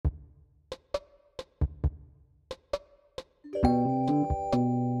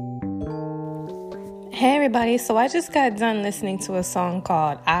Hey everybody, so I just got done listening to a song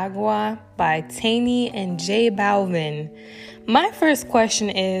called Agua by Tainy and Balvin. My first question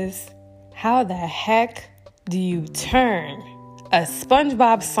is, how the heck do you turn a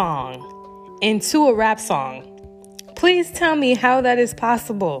SpongeBob song into a rap song? Please tell me how that is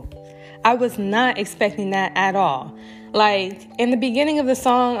possible. I was not expecting that at all. Like, in the beginning of the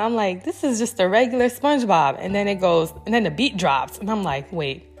song, I'm like, this is just a regular SpongeBob. And then it goes, and then the beat drops. And I'm like,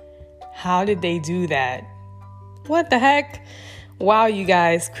 wait, how did they do that? What the heck? Wow, you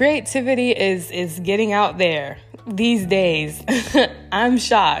guys, creativity is getting out there these days. I'm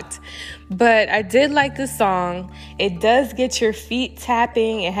shocked. But I did like the song. It does get your feet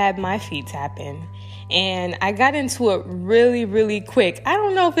tapping. It had my feet tapping. And I got into it really, really quick. I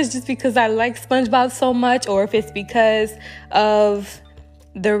don't know if it's just because I like SpongeBob so much or if it's because of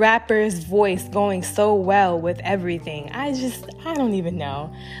the rapper's voice going so well with everything. I don't even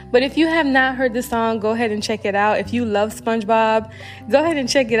know. But if you have not heard the song, go ahead and check it out. If you love SpongeBob, go ahead and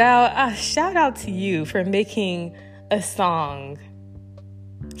check it out. Shout out to you for making a song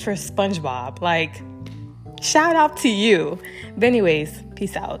for SpongeBob. Like, shout out to you. But anyways,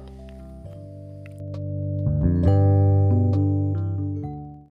 peace out.